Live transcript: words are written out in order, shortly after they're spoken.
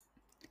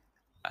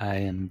I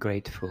am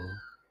grateful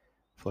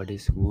for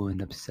this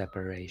wound of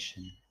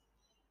separation,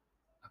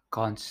 a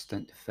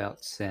constant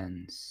felt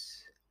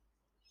sense.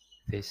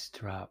 This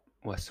drop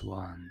was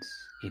once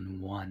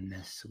in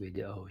oneness with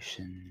the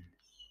ocean,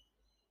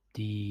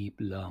 deep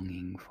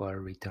longing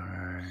for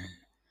return,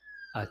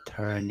 a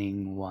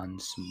turning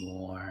once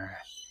more,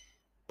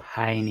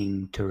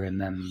 pining to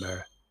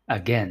remember,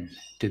 again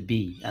to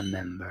be a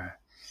member.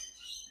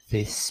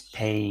 This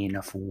pain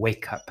of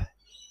wake up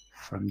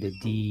from the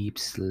deep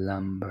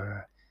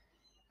slumber,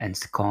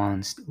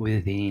 ensconced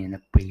within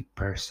a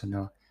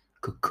pre-personal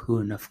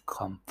cocoon of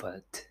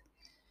comfort,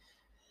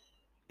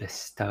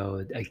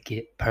 bestowed a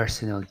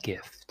personal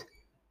gift,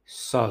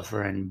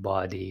 sovereign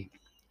body,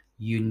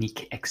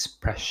 unique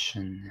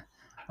expression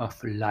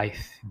of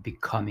life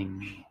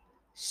becoming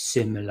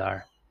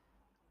similar,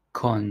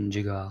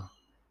 conjugal,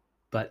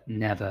 but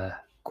never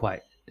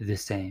quite the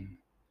same,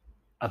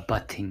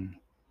 abutting,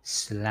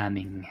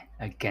 slamming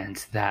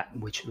against that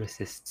which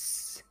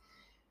resists.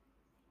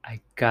 I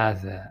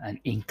gather an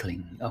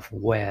inkling of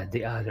where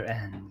the other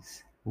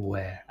ends,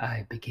 where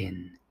I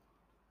begin.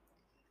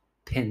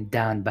 Pinned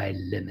down by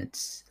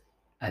limits,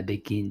 I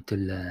begin to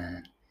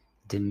learn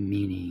the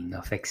meaning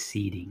of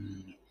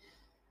exceeding.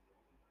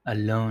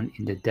 Alone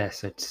in the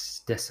desert's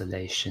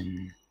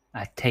desolation,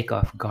 I take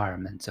off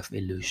garments of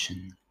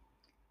illusion.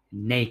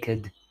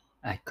 Naked,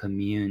 I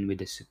commune with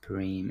the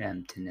supreme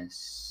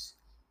emptiness.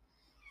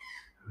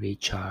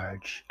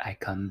 Recharge, I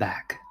come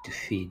back to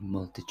feed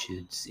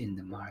multitudes in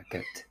the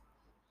market.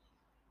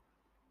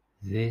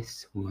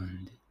 This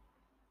wound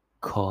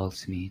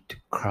calls me to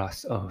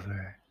cross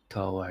over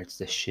towards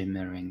the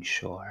shimmering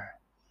shore,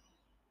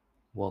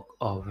 walk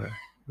over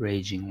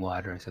raging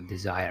waters of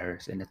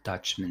desires and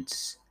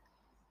attachments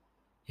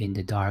in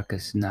the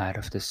darkest night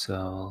of the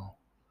soul,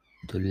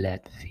 to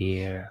let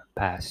fear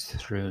pass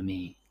through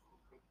me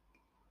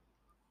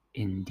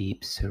in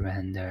deep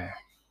surrender,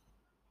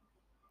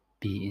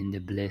 be in the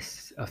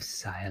bliss of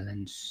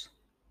silence,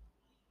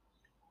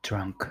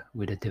 drunk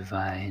with the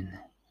divine.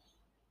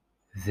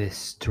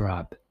 This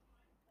drop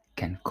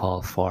can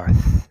call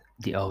forth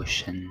the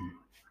ocean.